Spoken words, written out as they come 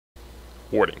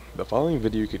Warning, the following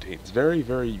video contains very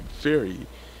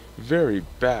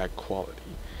bad quality.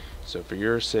 So for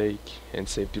your sake and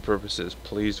safety purposes,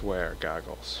 please wear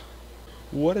goggles.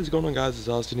 What is going on, guys? It's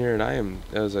Austin here, and I am,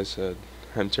 as I said,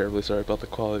 I'm terribly sorry about the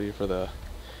quality for the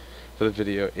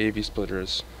video. AV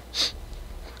splitters.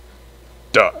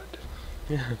 Dud.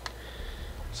 Yeah.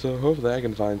 So hopefully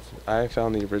I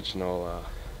found the original,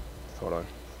 hold on.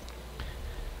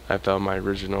 I found my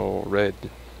original red,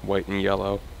 white, and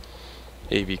yellow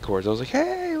AV cords. I was like,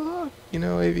 hey, look, you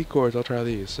know, AV cords, I'll try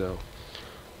these. So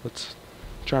let's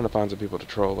trying to find some people to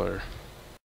troll her.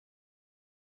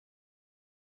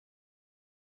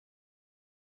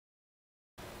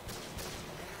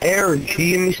 Eric, can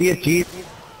you give me CFG?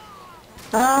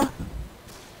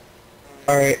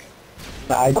 Alright.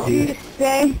 What did you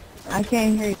say? I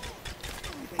can't hear you.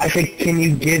 I said, can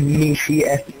you give me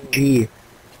CFG?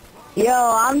 Yo,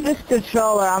 I'm just a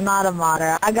troller, I'm not a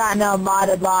modder. I got no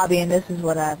modded lobby and this is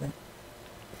what happened.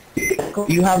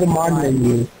 You have a mod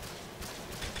menu.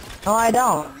 No, I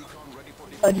don't.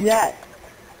 What's that?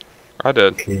 I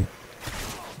did. Okay.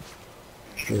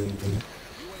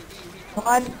 No,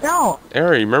 I don't.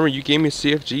 Ari, remember you gave me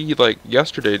CFG like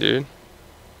yesterday, dude.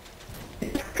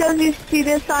 Just because you see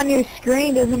this on your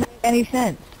screen doesn't make any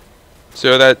sense.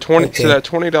 So that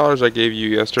 $20 I gave you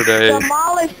yesterday.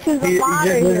 Demolish to the He modder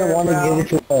just here, doesn't want to bro. give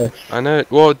it to us. I know.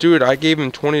 Well, dude, I gave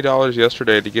him $20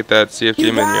 yesterday to get that CFG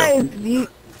You menu. guys,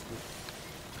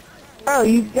 bro,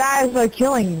 you guys are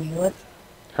killing me. What?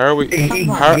 How are we?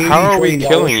 How are we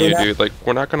killing you, dude? Like,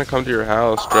 we're not gonna come to your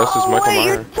house dressed as Michael wait, Myers.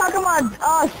 you're talking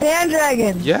about Sand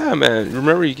Dragon. Yeah, man.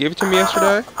 Remember you gave it to me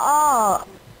yesterday?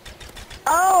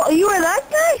 Oh, you were that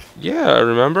guy? Yeah,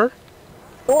 remember?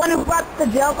 The one who brought the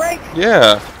jailbreak?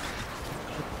 Yeah.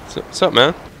 What's up,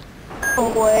 man? No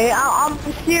way, I'm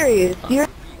serious. You're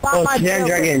Oh, my Sand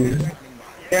Dragon.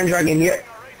 Sand Dragon, you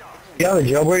have a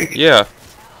jailbreak? Yeah,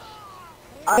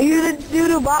 Are you the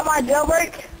dude who bought my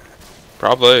jailbreak?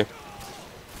 probably.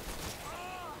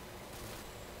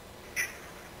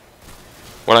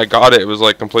 When I got it, it was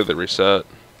like completely reset.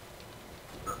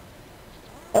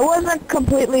 It wasn't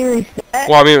completely reset.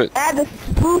 Well, I mean, I had the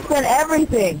spoof and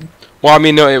everything. well, I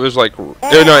mean, no, it was like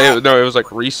it was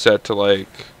like reset to like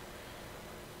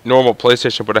normal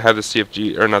PlayStation, but it had the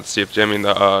CFG or not the CFG. I mean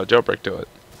the jailbreak to it.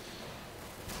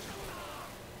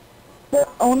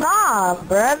 Oh nah,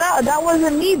 bruh, that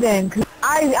wasn't me then. Cause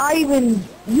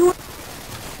you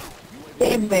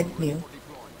gave you.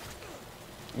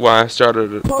 When I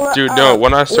started it, Pull it dude, no, up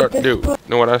when I with start, the dude,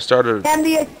 no, when I started, And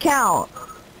the account.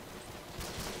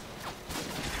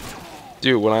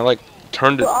 dude, when I like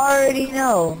turned You it, already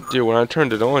know. dude, when I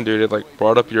turned it on, dude, it like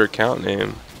brought up your account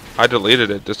name. I deleted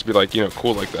it just to be like, you know,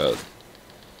 cool like that.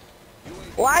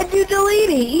 Why'd you delete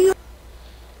it? You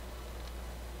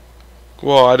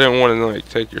Well, I didn't want to like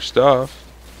take your stuff.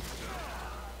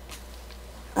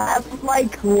 have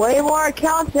like way more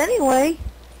accounts anyway.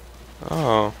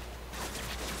 Oh,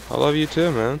 I love you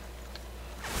too, man.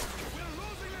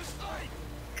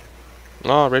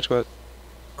 Oh, rage quit.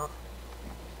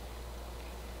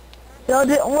 So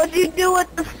what'd you do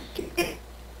with the?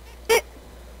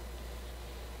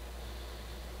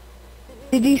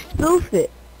 Did you spoof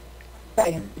it?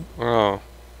 Oh,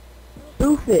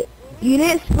 Spoof it. You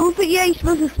didn't spoof it yet? You're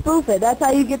supposed to spoof it. That's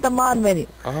how you get the mod menu.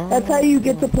 oh, That's how you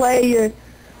get to play your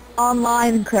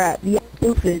online crap. You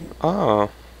spoof it. oh.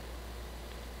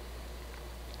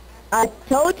 I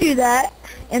told you that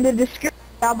in the description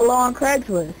down below on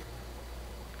Craigslist.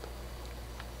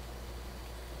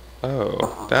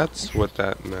 Oh, that's what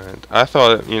that meant. I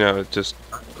thought, you know, it just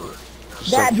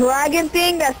That dragon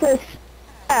thing that says,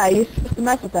 yeah, you're supposed to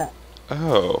mess with that.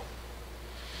 oh.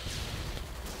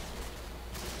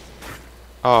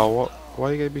 Oh,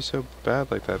 why you gotta be so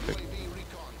bad like that thing?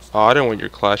 Oh, I didn't want your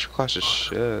clash. Your clash is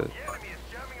shit.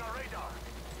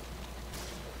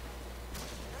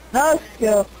 No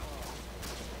skill.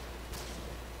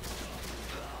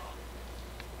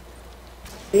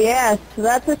 Yeah, so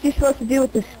that's what you're supposed to do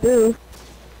with the spoof.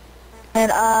 And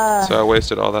So I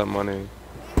wasted all that money.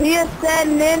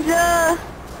 PSN Ninja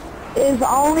is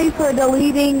only for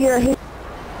deleting your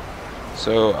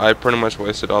So I pretty much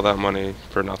wasted all that money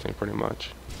for nothing, pretty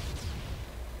much.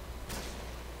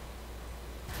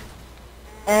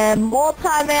 and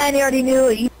multi-man. You already knew.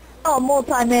 You know what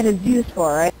multi-man is used for,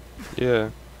 right? Yeah.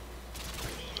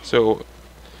 So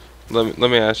let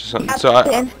me ask you You something. have So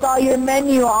to install your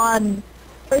menu on.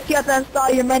 First, you have to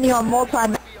install your menu on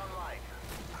multi-man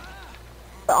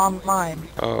online.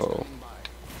 oh,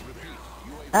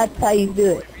 That's how you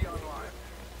do it.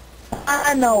 I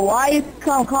don't know why you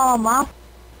come call him off.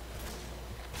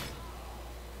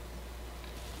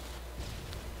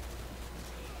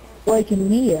 waking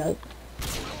me up.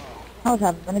 I was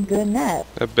having a good nap.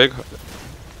 That big.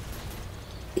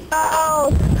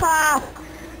 Oh, ha!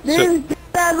 This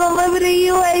has a limited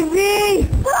UAV!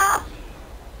 Ha!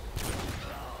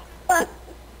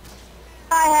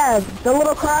 I have the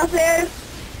little crosshairs.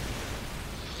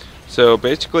 So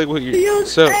basically, what you You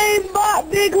say,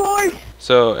 big horse!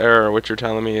 So, Error, what you're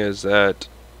telling me is that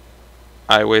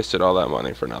I wasted all that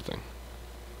money for nothing.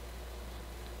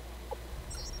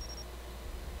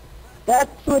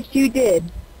 That's what you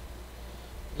did.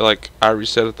 Like, I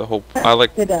reset it the whole.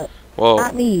 It up. Well,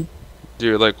 Not me.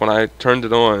 dude, like when I turned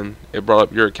it on, it brought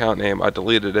up your account name. I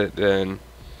deleted it, then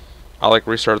I like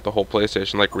restarted the whole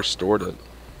PlayStation, like restored it.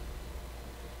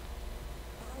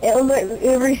 It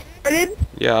restarted?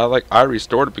 Yeah, I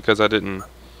restored it because I didn't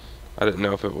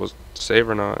know if it was save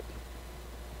or not.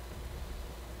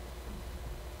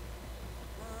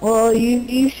 Well,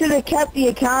 you should have kept the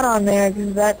account on there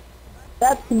because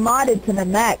that's modded to the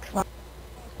max.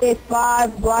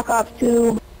 PS5, Black Ops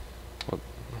 2,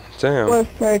 Damn.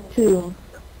 Warfare 2.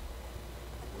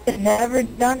 I've never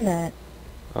done that.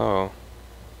 Oh.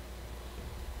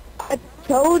 I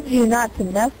told you not to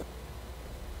mess.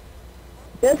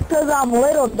 Just because I'm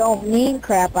little don't mean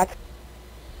crap. I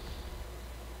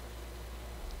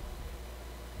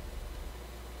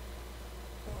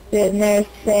sitting there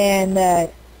saying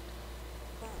that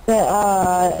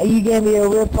you gave me a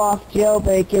rip-off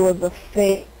Jailbreak. It was a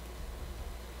fake.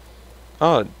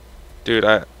 Oh, dude,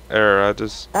 I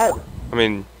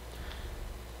mean,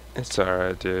 it's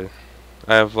alright, dude.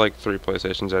 I have like 3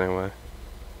 PlayStations anyway.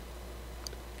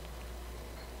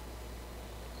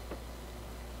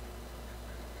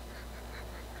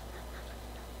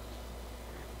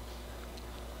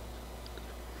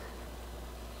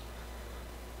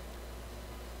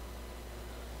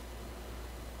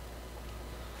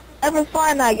 Never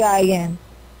find that guy again.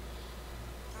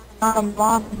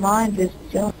 Mine just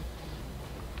jumped.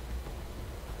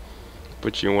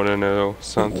 But you want to know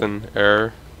something,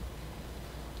 Error?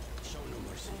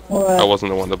 What? I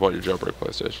wasn't the one that bought your Jailbreak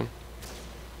PlayStation.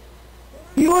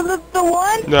 You wasn't the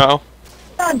one? No.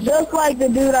 Sound just like the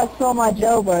dude I stole my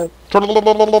Jailbreak.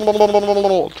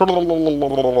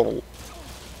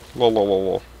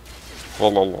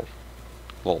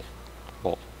 Lol.